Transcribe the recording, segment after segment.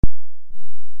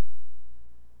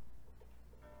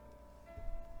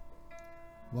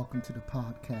Welcome to the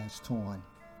podcast, Torn.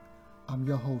 I'm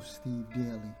your host, Steve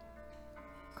Daly.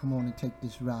 Come on and take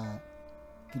this ride.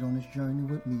 Get on this journey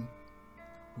with me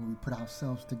where we put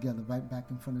ourselves together right back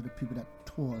in front of the people that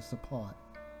tore us apart.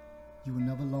 You will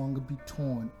never longer be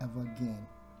torn ever again.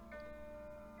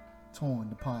 Torn,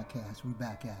 the podcast, we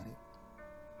back at it.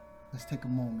 Let's take a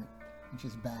moment and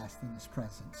just bask in his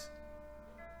presence.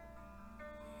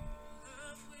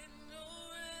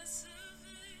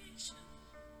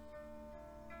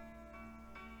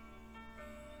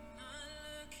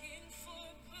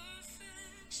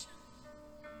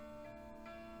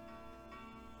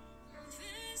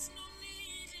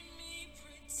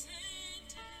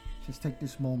 Just take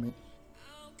this moment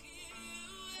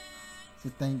to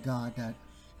thank God that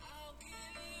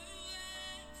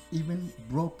even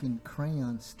broken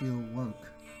crayons still work.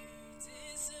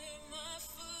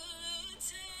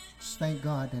 Just thank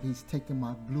God that He's taken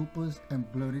my bloopers and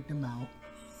blurted them out,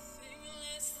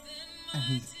 and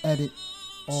He's edited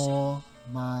all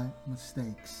my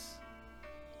mistakes,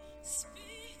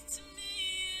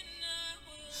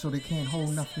 so they can't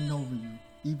hold nothing over you.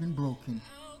 Even broken,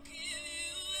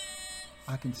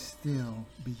 I can still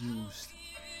be used.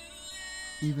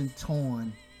 Even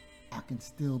torn, I can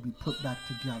still be put back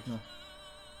together.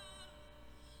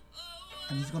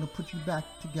 And He's going to put you back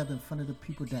together in front of the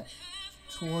people that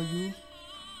tore you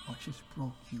or just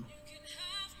broke you.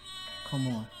 Come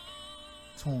on,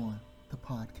 Torn, the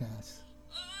podcast.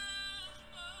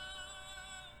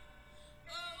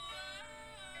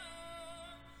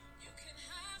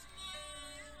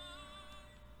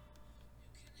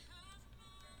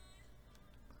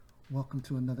 Welcome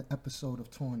to another episode of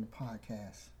Torn the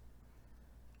Podcast.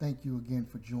 Thank you again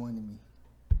for joining me.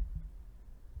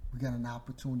 We got an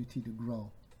opportunity to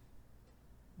grow.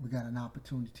 We got an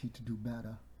opportunity to do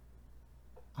better.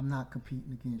 I'm not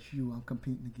competing against you. I'm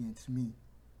competing against me.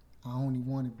 I only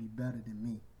want to be better than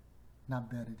me,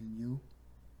 not better than you.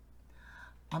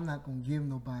 I'm not going to give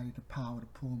nobody the power to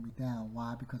pull me down.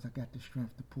 Why? Because I got the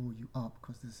strength to pull you up,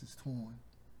 because this is Torn.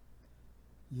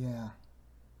 Yeah.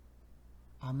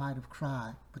 I might have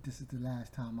cried, but this is the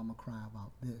last time I'm going to cry about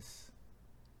this.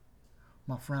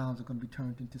 My frowns are going to be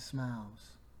turned into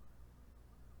smiles.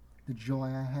 The joy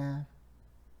I have,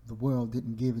 the world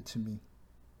didn't give it to me.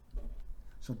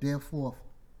 So therefore,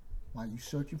 while you're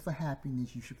searching for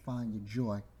happiness, you should find your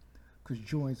joy, because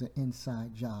joy is an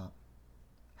inside job.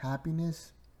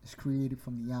 Happiness is created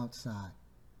from the outside.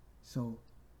 So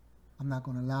I'm not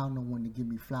going to allow no one to give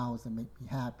me flowers that make me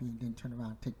happy and then turn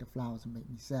around and take the flowers and make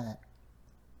me sad.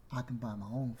 I can buy my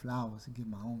own flowers and give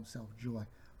my own self joy.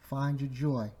 Find your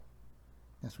joy.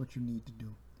 That's what you need to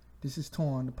do. This is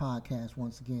Torn, the podcast.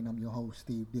 Once again, I'm your host,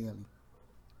 Steve Daly.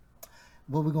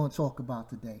 What we're going to talk about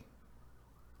today,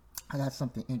 I got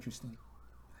something interesting.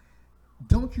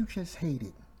 Don't you just hate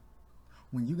it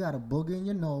when you got a booger in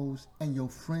your nose and your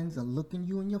friends are looking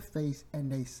you in your face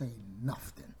and they say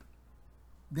nothing?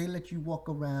 They let you walk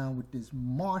around with this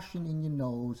Martian in your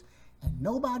nose and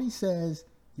nobody says,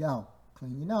 yo,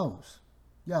 clean your nose.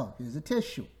 Yo, here's a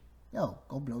tissue. Yo,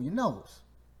 go blow your nose.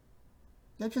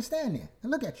 They just stand there and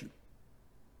look at you.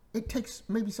 It takes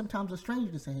maybe sometimes a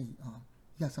stranger to say, hey, you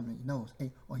got something in your nose.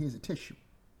 Hey, or here's a tissue.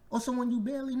 Or someone you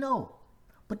barely know.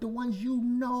 But the ones you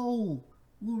know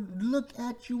will look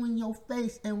at you in your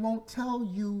face and won't tell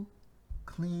you,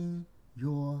 clean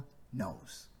your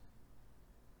nose.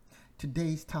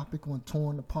 Today's topic on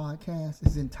Torn the Podcast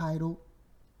is entitled,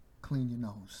 Clean Your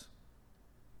Nose.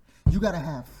 You got to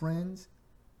have friends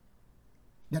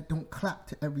that don't clap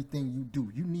to everything you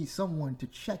do. You need someone to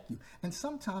check you. And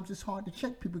sometimes it's hard to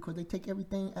check people because they take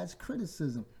everything as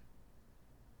criticism.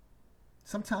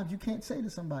 Sometimes you can't say to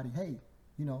somebody, hey,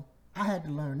 I had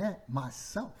to learn that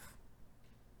myself.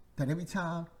 That every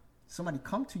time somebody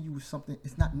come to you with something,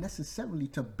 it's not necessarily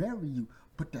to bury you,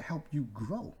 but to help you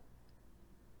grow.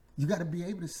 You got to be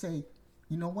able to say,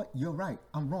 you know what, you're right,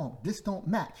 I'm wrong. This don't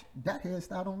match. That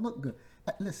hairstyle don't look good.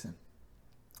 Listen,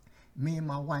 me and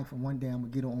my wife, and one day I'm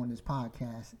going to get her on this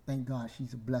podcast. Thank God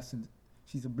she's a blessing.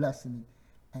 She's a blessing,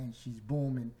 and she's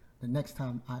booming. The next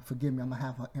time, I'm going to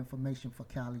have her information for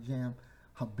Cali Jam,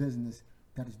 her business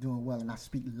that is doing well. And I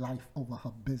speak life over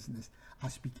her business. I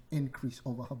speak increase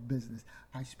over her business.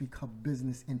 I speak her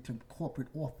business into corporate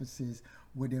offices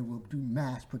where they will do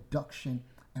mass production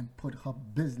and put her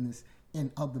business in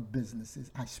other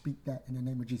businesses. I speak that in the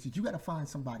name of Jesus. You got to find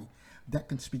somebody that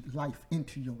can speak life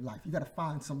into your life. You got to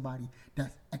find somebody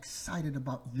that's excited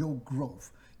about your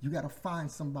growth. You got to find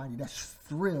somebody that's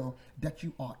thrilled that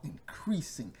you are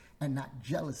increasing and not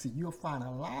jealousy. You'll find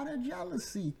a lot of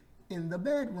jealousy in the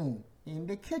bedroom, in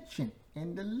the kitchen,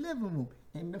 in the living room,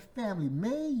 in the family.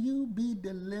 May you be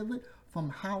delivered from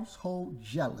household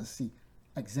jealousy.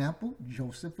 Example,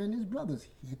 Joseph and his brothers.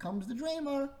 Here comes the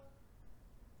dreamer.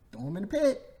 Throw him in the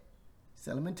pit.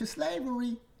 Sell him into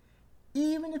slavery.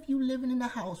 Even if you're living in a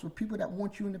house with people that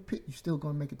want you in the pit, you're still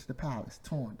going to make it to the palace.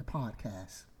 Torn, the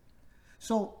podcast.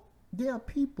 So there are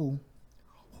people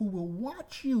who will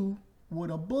watch you with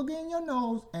a booger in your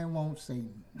nose and won't say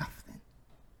nothing.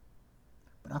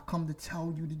 But I've come to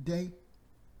tell you today,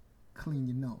 clean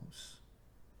your nose.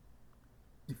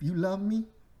 If you love me,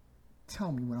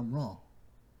 tell me when I'm wrong,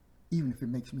 even if it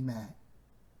makes me mad.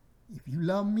 If you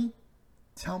love me,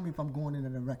 tell me if I'm going in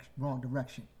the wrong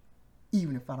direction,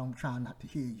 even if I don't try not to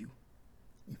hear you.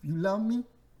 If you love me,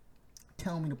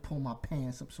 tell me to pull my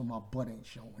pants up so my butt ain't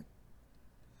showing.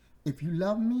 If you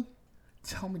love me,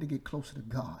 tell me to get closer to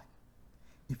God.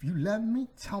 If you love me,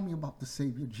 tell me about the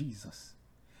Savior Jesus.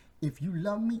 If you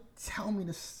love me, tell me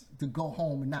to go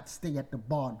home and not stay at the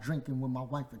bar drinking when my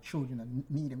wife or children are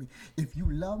needing me. If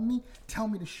you love me, tell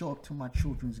me to show up to my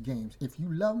children's games. If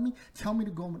you love me, tell me to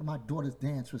go to my daughter's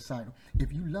dance recital.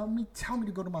 If you love me, tell me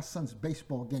to go to my son's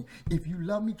baseball game. If you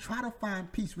love me, try to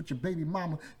find peace with your baby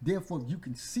mama. Therefore, you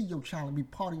can see your child and be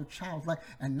part of your child's life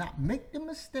and not make the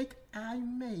mistake I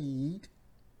made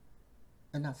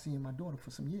and not seeing my daughter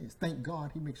for some years. Thank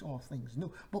God he makes all things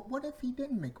new. But what if he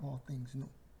didn't make all things new?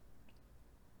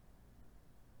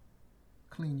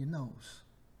 Clean your nose.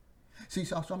 See,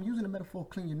 so I'm using the metaphor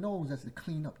clean your nose as to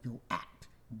clean up your act.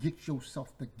 Get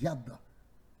yourself together.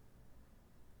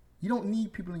 You don't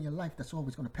need people in your life that's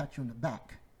always going to pat you on the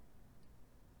back.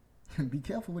 Be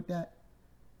careful with that.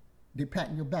 They're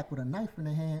patting your back with a knife in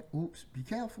their hand. Oops, be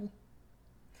careful.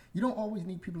 You don't always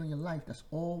need people in your life that's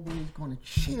always going to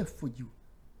cheer for you.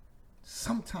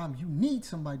 Sometimes you need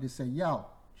somebody to say, yo,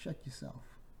 check yourself.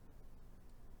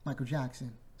 Michael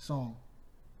Jackson song,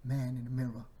 Man in the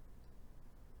Mirror.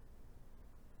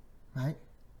 Right?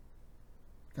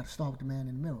 Got to start with the man in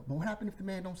the mirror. But what happens if the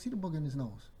man don't see the booger in his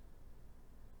nose?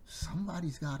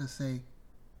 Somebody's got to say,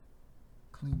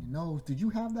 clean your nose. Did you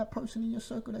have that person in your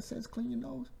circle that says clean your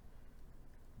nose?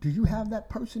 Do you have that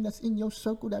person that's in your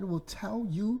circle that will tell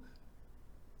you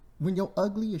when your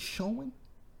ugly is showing?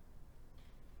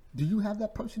 Do you have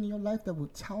that person in your life that will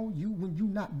tell you when you're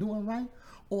not doing right?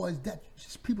 Or is that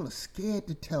just people are scared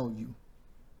to tell you?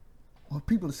 Or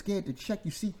people are scared to check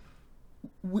you? See,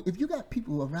 if you got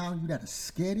people around you that are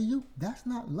scared of you, that's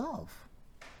not love.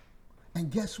 And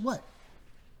guess what?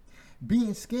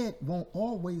 Being scared won't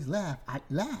always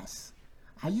last.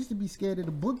 I used to be scared of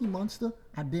the boogie monster.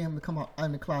 I dare him to come out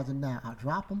in the closet now. I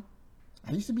drop him.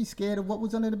 I used to be scared of what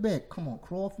was under the bed. Come on,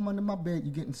 crawl from under my bed,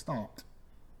 you're getting stomped.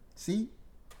 See?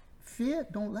 Fear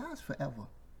don't last forever.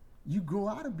 You grow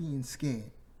out of being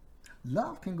scared.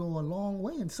 Love can go a long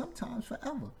way and sometimes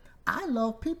forever. I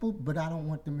love people, but I don't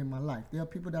want them in my life. There are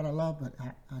people that I love, but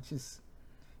I just,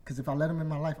 because if I let them in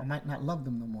my life, I might not love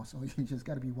them no more. So you just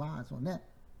got to be wise on that.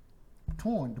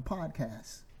 Torn, the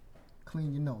podcast.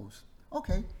 Clean your nose.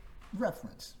 Okay,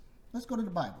 reference. Let's go to the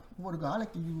Bible. The Word of God. I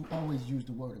like to always use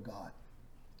the Word of God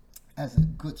as a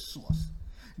good source.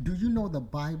 Do you know the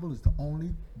Bible is the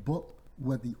only book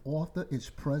where the author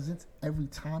is present every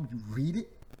time you read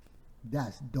it?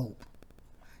 That's dope.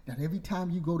 That every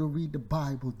time you go to read the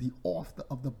Bible, the author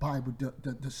of the Bible,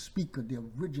 the speaker, the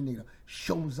originator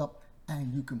shows up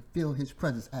and you can feel his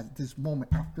presence. At this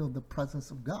moment, I feel the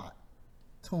presence of God.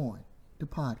 Torn, the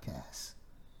podcast.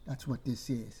 That's what this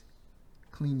is.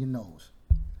 Clean your nose.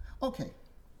 Okay,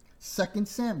 2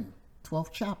 Samuel,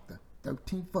 12th chapter,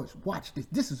 13th verse. Watch this.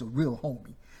 This is a real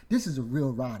homie. This is a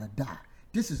real ride or die.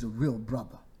 This is a real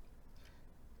brother.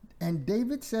 And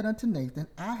David said unto Nathan,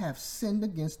 I have sinned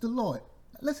against the Lord.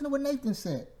 Listen to what Nathan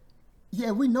said.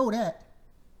 Yeah, we know that.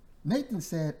 Nathan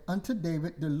said unto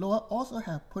David, the Lord also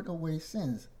hath put away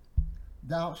sins.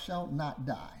 Thou shalt not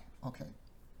die. Okay.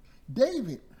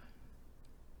 David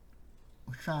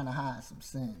was trying to hide some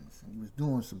sins, and he was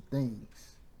doing some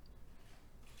things.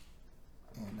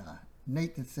 And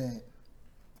Nathan said,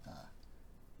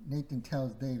 Nathan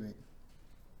tells David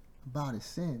about his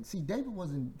sin. See, David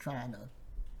wasn't trying to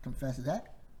confess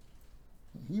that.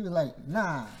 He was like,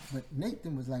 nah. But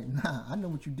Nathan was like, nah, I know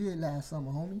what you did last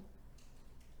summer, homie.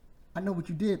 I know what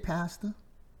you did, pastor.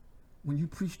 When you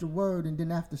preached the word and then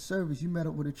after service, you met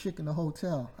up with a chick in the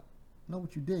hotel. I know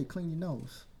what you did. Clean your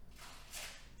nose.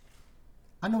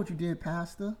 I know what you did,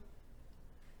 pastor.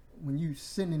 When you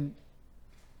sending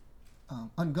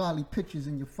ungodly pictures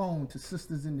in your phone to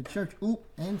sisters in the church. Oop,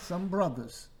 and some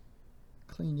brothers.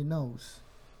 Clean your nose.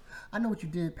 I know what you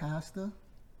did, pastor.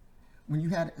 When you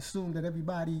had assumed that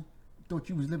everybody thought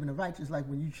you was living a righteous life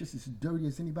when you just as dirty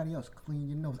as anybody else. Clean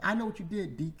your nose. I know what you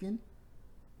did, deacon.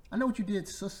 I know what you did,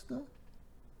 sister.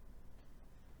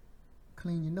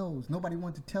 Clean your nose. Nobody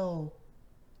wants to tell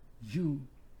you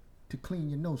to clean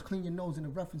your nose. Clean your nose in a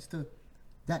reference to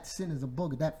that sin is a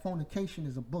booger. That fornication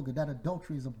is a booger. That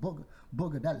adultery is a booger.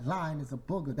 That lying is a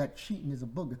booger. That cheating is a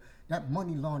booger. That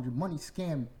money laundering, money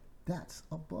scam, that's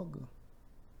a booger.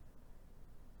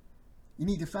 You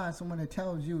need to find someone that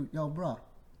tells you, yo, bro,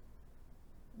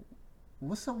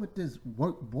 what's up with this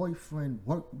work boyfriend,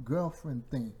 work girlfriend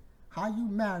thing? How you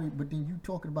married, but then you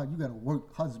talking about you got a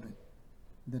work husband?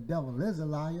 The devil is a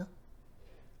liar.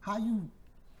 How you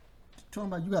talking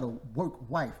about you got a work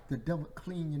wife? The devil,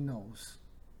 clean your nose.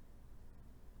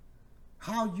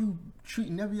 How you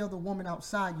treating every other woman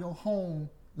outside your home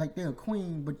like they're a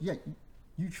queen, but yet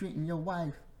you treating your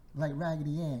wife like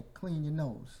Raggedy Ann? Clean your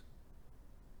nose.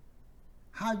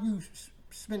 How you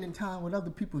spending time with other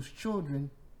people's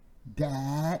children,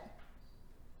 Dad,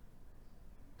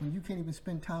 when you can't even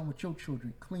spend time with your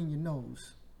children? Clean your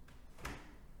nose.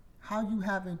 How you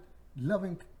having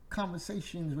loving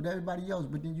conversations with everybody else,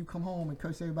 but then you come home and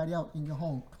curse everybody out in your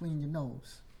home? Clean your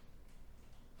nose.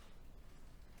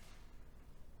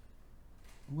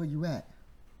 Where you at?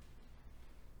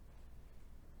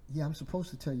 Yeah, I'm supposed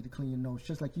to tell you to clean your nose,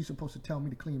 just like you're supposed to tell me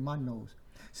to clean my nose.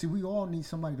 See, we all need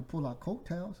somebody to pull our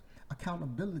coattails.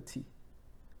 Accountability.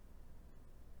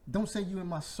 Don't say you in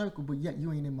my circle, but yet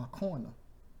you ain't in my corner.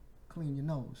 Clean your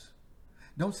nose.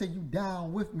 Don't say you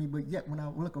down with me, but yet when I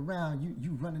look around,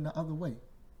 you running the other way.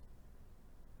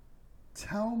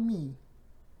 Tell me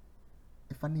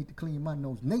if I need to clean my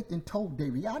nose. Nathan told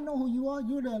David, yeah, I know who you are.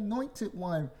 You're the anointed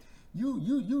one.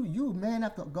 You, man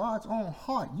after God's own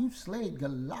heart. You slayed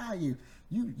Goliath.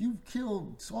 You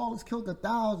killed, Saul has killed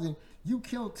 1,000. You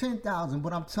killed 10,000.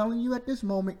 But I'm telling you at this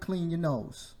moment, clean your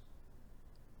nose.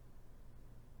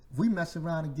 We mess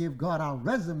around and give God our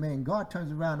resume, and God turns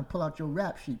around and pull out your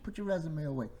rap sheet. Put your resume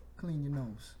away. Clean your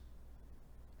nose.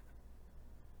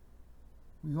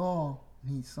 We all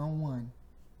need someone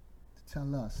to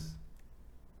tell us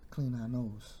to clean our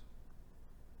nose.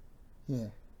 Yeah.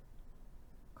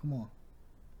 Come on.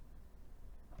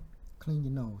 Clean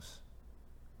your nose.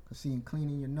 Because see, in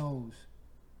cleaning your nose,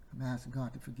 I'm asking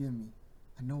God to forgive me.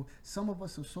 I know some of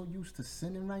us are so used to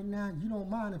sinning right now, you don't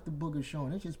mind if the booger's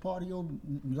showing. It's just part of your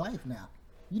life now.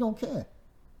 You don't care.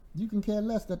 You can care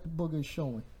less that the booger is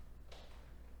showing.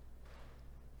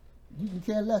 You can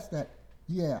care less that,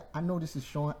 yeah, I know this is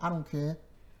showing. I don't care.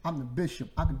 I'm the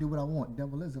bishop. I can do what I want.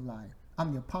 Devil is a liar.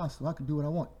 I'm the apostle. I can do what I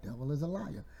want. Devil is a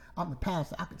liar. I'm the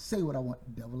pastor. I can say what I want.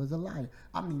 Devil is a liar.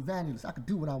 I'm the evangelist. I can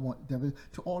do what I want. Devil.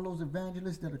 To all those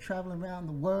evangelists that are traveling around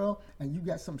the world and you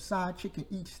got some side chick in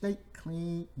each state,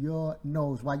 clean your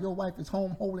nose. While your wife is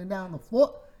home holding down the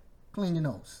fort, clean your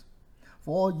nose.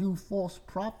 For all you false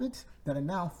prophets that are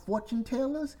now fortune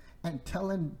tellers and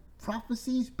telling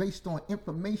prophecies based on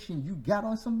information you got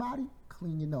on somebody,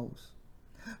 clean your nose.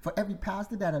 For every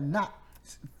pastor that are not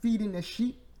feeding their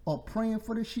sheep or praying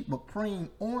for the sheep, but praying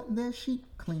on their sheep,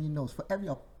 clean your nose. For every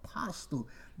apostle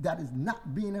that is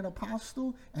not being an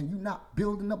apostle and you not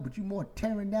building up, but you more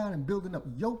tearing down and building up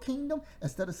your kingdom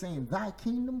instead of saying thy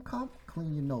kingdom come,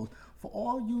 clean your nose. For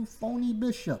all you phony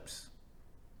bishops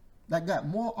that got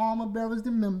more armor bearers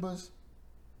than members,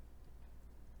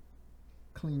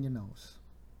 clean your nose.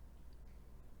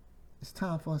 It's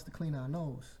time for us to clean our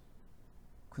nose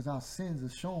because our sins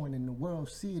are showing and the world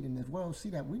see it, and the world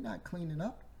see that we're not cleaning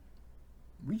up.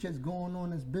 We just going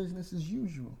on as business as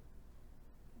usual.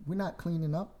 We're not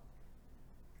cleaning up.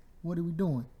 What are we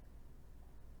doing?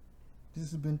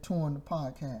 This has been Torn the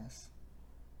Podcast.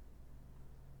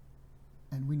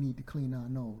 And we need to clean our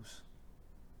nose.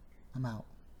 I'm out.